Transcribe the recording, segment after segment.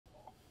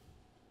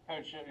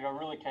Coach, y'all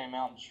really came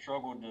out and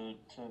struggled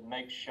to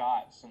make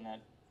shots in that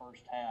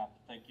first half.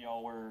 I think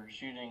y'all were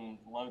shooting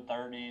low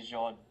 30s.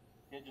 Y'all had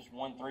hit just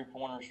one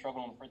three-pointer,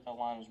 struggled on the free throw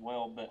line as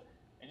well. But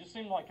it just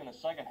seemed like in the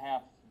second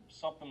half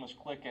something was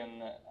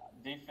clicking.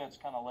 Defense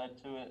kind of led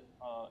to it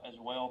as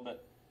well.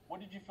 But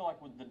what did you feel like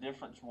the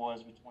difference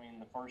was between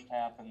the first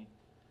half and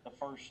the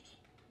first,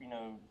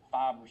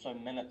 5 or so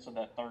minutes of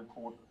that third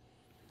quarter?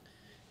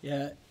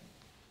 Yeah,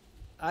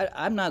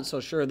 I'm not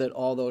so sure that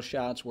all those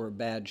shots were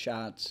bad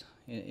shots,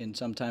 and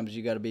sometimes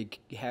you got to be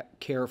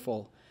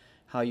careful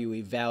how you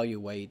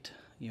evaluate,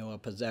 a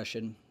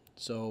possession.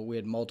 So we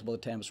had multiple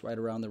attempts right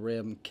around the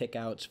rim,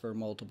 kickouts for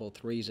multiple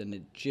threes, and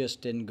it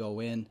just didn't go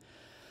in.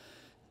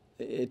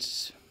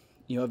 It's,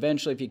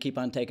 eventually if you keep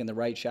on taking the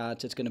right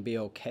shots, it's going to be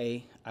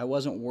okay. I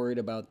wasn't worried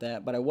about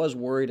that, but I was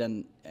worried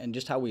on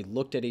just how we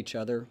looked at each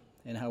other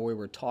and how we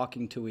were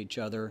talking to each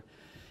other,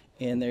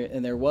 and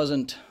there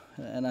wasn't.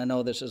 And I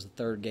know this is the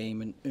third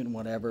game and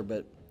whatever,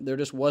 but there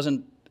just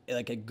wasn't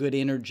like a good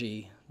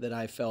energy that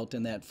I felt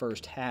in that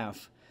first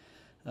half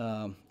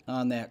on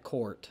that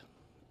court.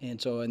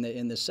 And so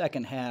in the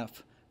second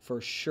half, for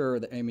sure,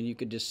 you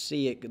could just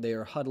see it.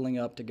 They're huddling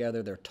up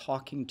together. They're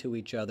talking to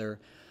each other.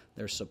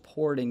 They're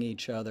supporting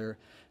each other,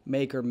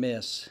 make or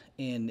miss.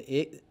 And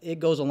it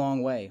goes a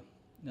long way.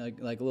 Like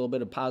a little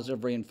bit of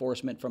positive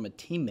reinforcement from a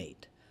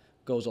teammate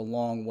goes a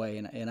long way.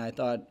 And I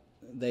thought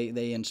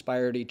they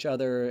inspired each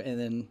other, and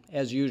then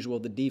as usual,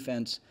 the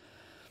defense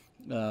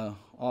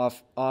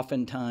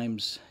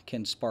oftentimes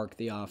can spark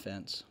the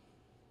offense.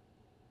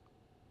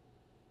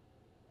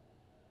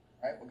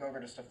 All right, we'll go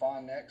over to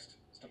Stefan next.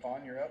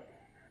 Stefan, you're up.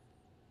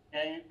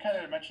 Yeah, you kind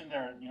of mentioned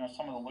there,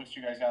 some of the looks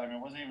you guys got. I mean,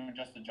 it wasn't even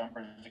just the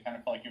jumpers. It kind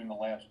of felt like even the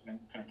layups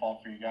couldn't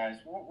fall for you guys.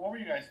 What were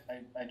you guys,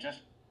 I guess,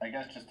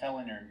 just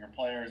telling your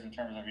players in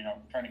terms of,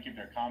 trying to keep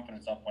their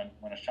confidence up when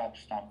a shot's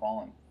just not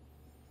falling?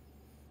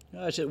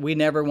 We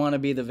never want to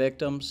be the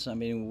victims. I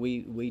mean,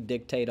 we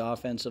dictate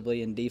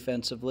offensively and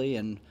defensively,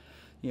 and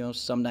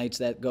some nights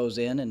that goes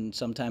in, and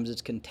sometimes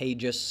it's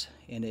contagious,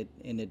 and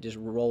it just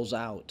rolls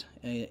out.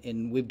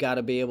 And we've got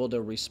to be able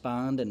to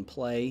respond and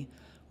play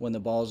when the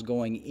ball's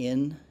going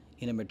in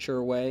a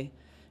mature way,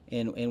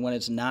 and when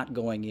it's not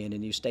going in,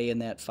 and you stay in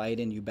that fight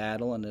and you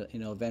battle, and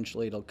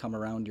eventually it'll come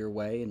around your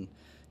way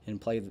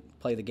and play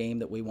the game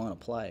that we want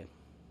to play.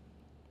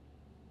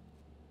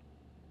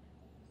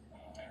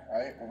 All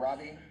right, well,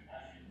 Robbie,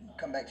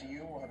 come back to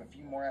you. We'll have a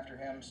few more after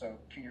him, so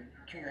cue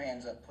your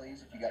hands up,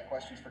 please, if you got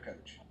questions for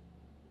Coach.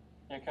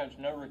 Yeah, Coach,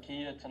 no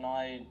Rakita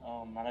tonight.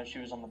 I know she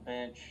was on the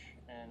bench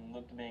and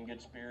looked to be in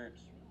good spirits.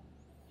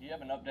 Do you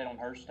have an update on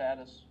her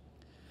status?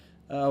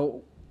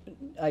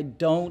 I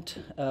don't.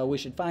 We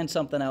should find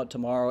something out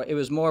tomorrow. It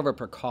was more of a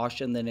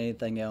precaution than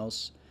anything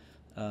else.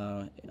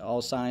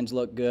 All signs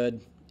look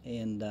good,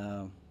 and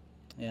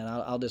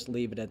I'll just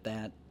leave it at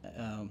that.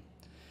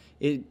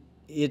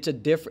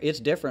 It's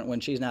different when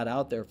she's not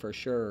out there, for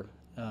sure.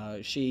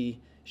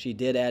 She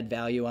did add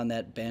value on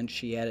that bench.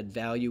 She added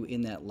value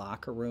in that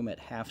locker room at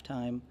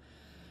halftime.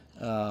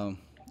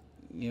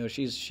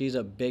 She's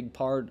a big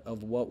part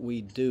of what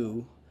we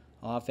do,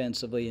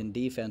 offensively and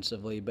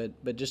defensively.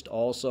 But just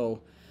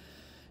also,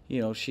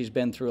 she's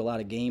been through a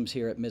lot of games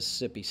here at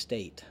Mississippi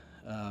State.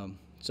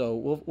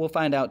 So we'll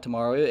find out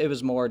tomorrow. It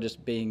was more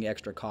just being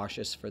extra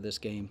cautious for this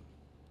game.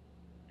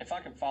 If I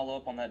could follow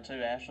up on that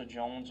too, Ashley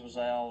Jones was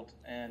out,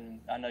 and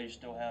I know you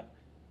still have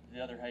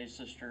the other Hayes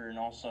sister, and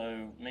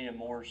also Mia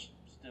Moore's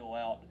still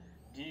out.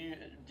 Do you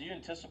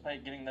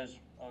anticipate getting those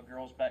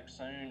girls back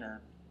soon, or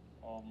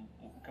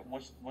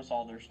what's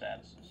all their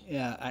statuses?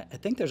 Yeah, I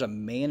think there's a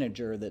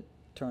manager that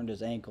turned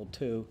his ankle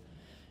too,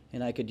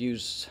 and I could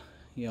use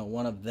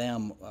one of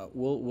them.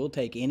 We'll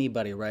take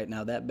anybody right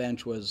now. That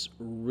bench was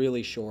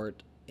really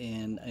short,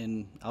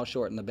 and I'll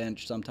shorten the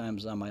bench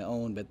sometimes on my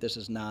own, but this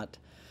is not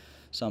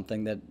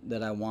something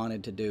that I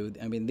wanted to do.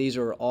 I mean, these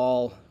are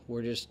all,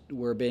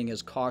 we're being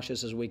as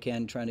cautious as we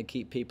can, trying to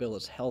keep people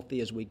as healthy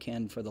as we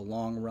can for the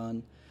long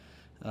run.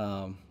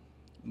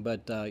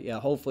 But yeah,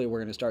 hopefully we're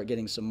going to start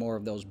getting some more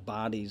of those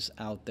bodies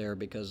out there,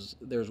 because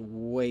there's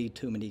way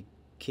too many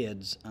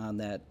kids on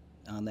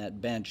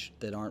that bench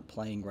that aren't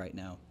playing right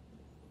now.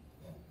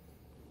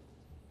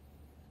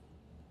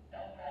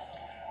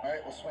 All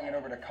right, we'll swing it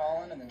over to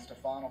Colin, and then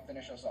Stefan will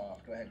finish us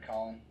off. Go ahead,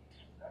 Colin.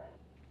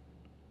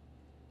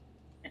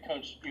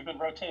 Coach, you've been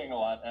rotating a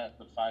lot at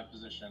the 5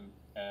 position,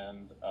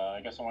 and I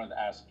guess I wanted to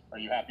ask, are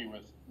you happy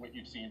with what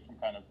you've seen from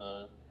kind of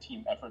the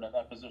team effort at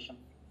that position?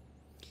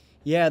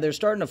 Yeah, they're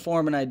starting to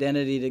form an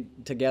identity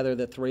together,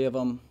 the 3 of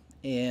them,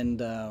 and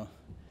there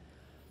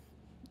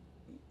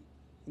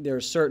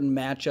are certain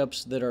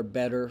matchups that are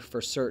better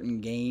for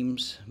certain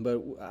games,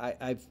 but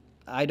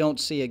I don't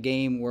see a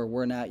game where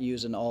we're not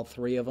using all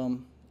 3 of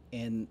them,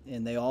 and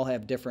they all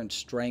have different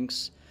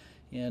strengths.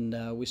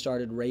 And we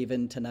started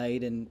Raven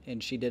tonight,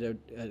 and she did a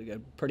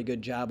pretty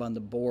good job on the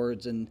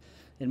boards, and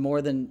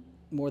more than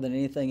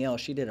anything else,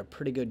 she did a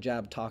pretty good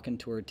job talking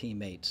to her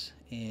teammates.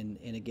 And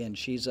again,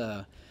 she's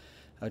a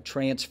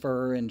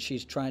transfer, and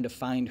she's trying to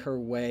find her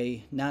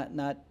way, not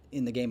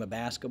in the game of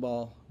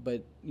basketball,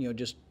 but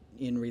just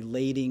in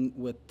relating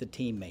with the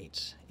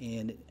teammates.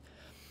 And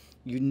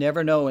you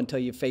never know until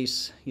you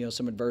face,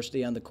 some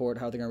adversity on the court,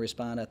 how they're going to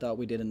respond. I thought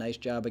we did a nice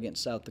job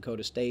against South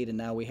Dakota State, and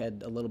now we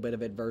had a little bit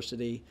of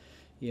adversity,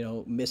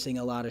 missing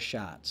a lot of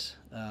shots,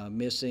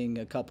 missing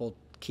a couple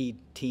key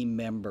team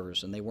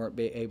members, and they weren't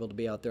able to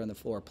be out there on the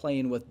floor,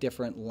 playing with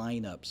different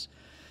lineups.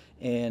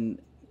 And,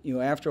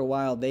 after a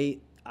while,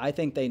 I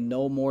think they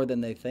know more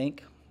than they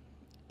think.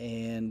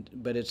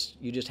 But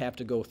you just have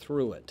to go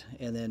through it.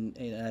 And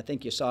I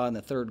think you saw in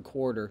the third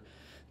quarter,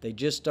 they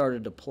just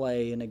started to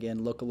play and,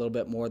 again, look a little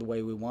bit more the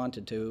way we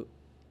wanted to,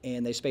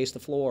 and they spaced the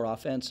floor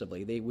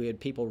offensively. We had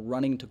people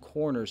running to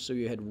corners, so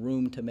you had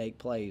room to make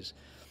plays.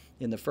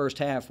 In the first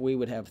half, we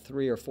would have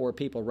 3 or 4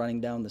 people running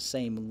down the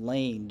same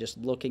lane just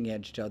looking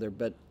at each other,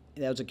 but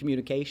that was a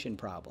communication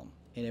problem.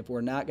 And if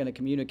we're not going to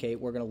communicate,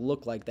 we're going to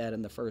look like that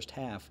in the first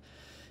half.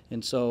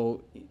 And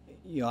so,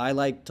 I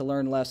like to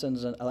learn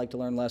lessons, and I like to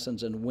learn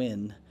lessons and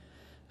win.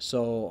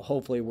 So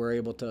hopefully we're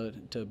able to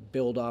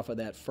build off of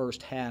that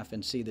first half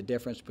and see the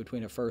difference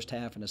between a first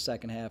half and a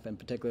second half, and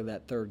particularly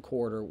that third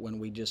quarter when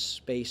we just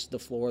spaced the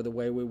floor the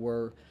way we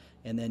were,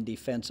 and then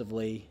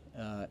defensively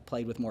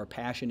played with more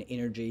passion,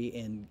 energy,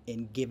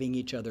 and giving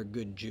each other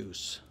good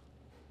juice.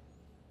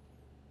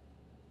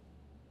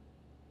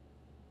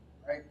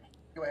 All right,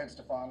 go ahead,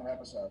 Stefan,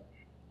 wrap us up.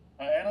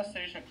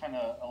 Anastasia kind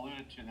of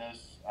alluded to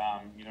this,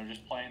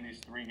 just playing these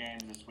 3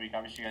 games this week.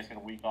 Obviously, you guys get a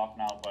week off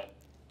now, but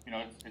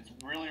it's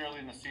really early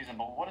in the season,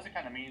 but what does it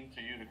kind of mean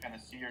to you to kind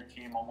of see your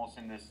team almost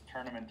in this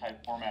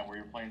tournament-type format where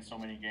you're playing so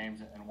many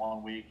games in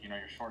 1 week? You're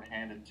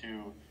shorthanded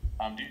too.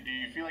 Do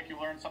you feel like you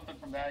learned something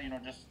from that,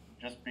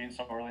 just being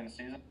so early in the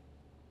season?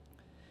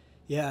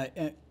 Yeah,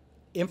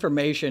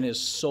 information is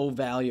so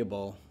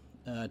valuable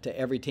to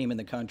every team in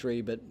the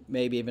country, but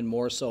maybe even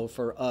more so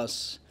for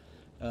us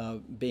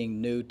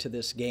being new to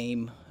this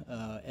game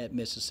at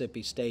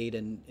Mississippi State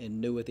and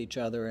new with each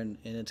other, and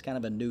it's kind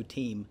of a new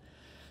team.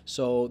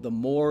 So the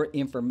more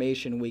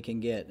information we can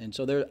get, and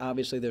so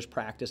there's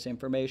practice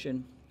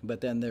information,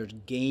 but then there's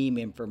game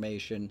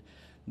information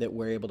that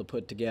we're able to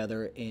put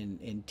together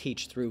and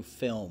teach through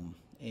film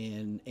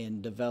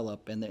and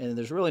develop. And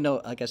there's really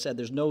like I said,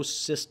 there's no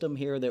system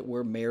here that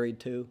we're married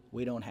to.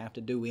 We don't have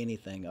to do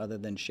anything other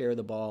than share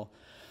the ball,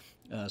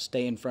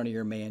 stay in front of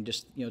your man,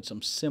 just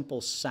some simple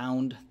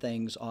sound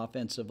things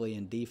offensively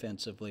and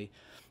defensively.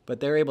 But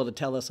they're able to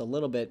tell us a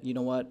little bit,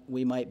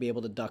 we might be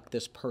able to duck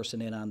this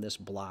person in on this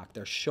block.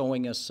 They're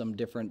showing us some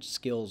different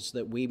skills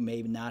that we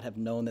may not have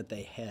known that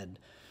they had.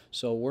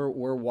 So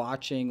we're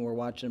watching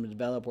them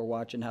develop, we're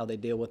watching how they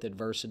deal with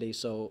adversity.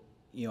 So,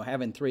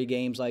 having 3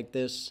 games like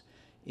this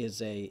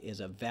is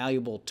a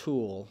valuable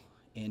tool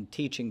and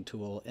teaching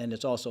tool, and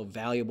it's also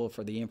valuable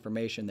for the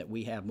information that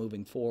we have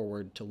moving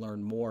forward to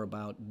learn more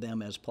about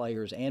them as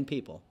players and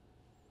people.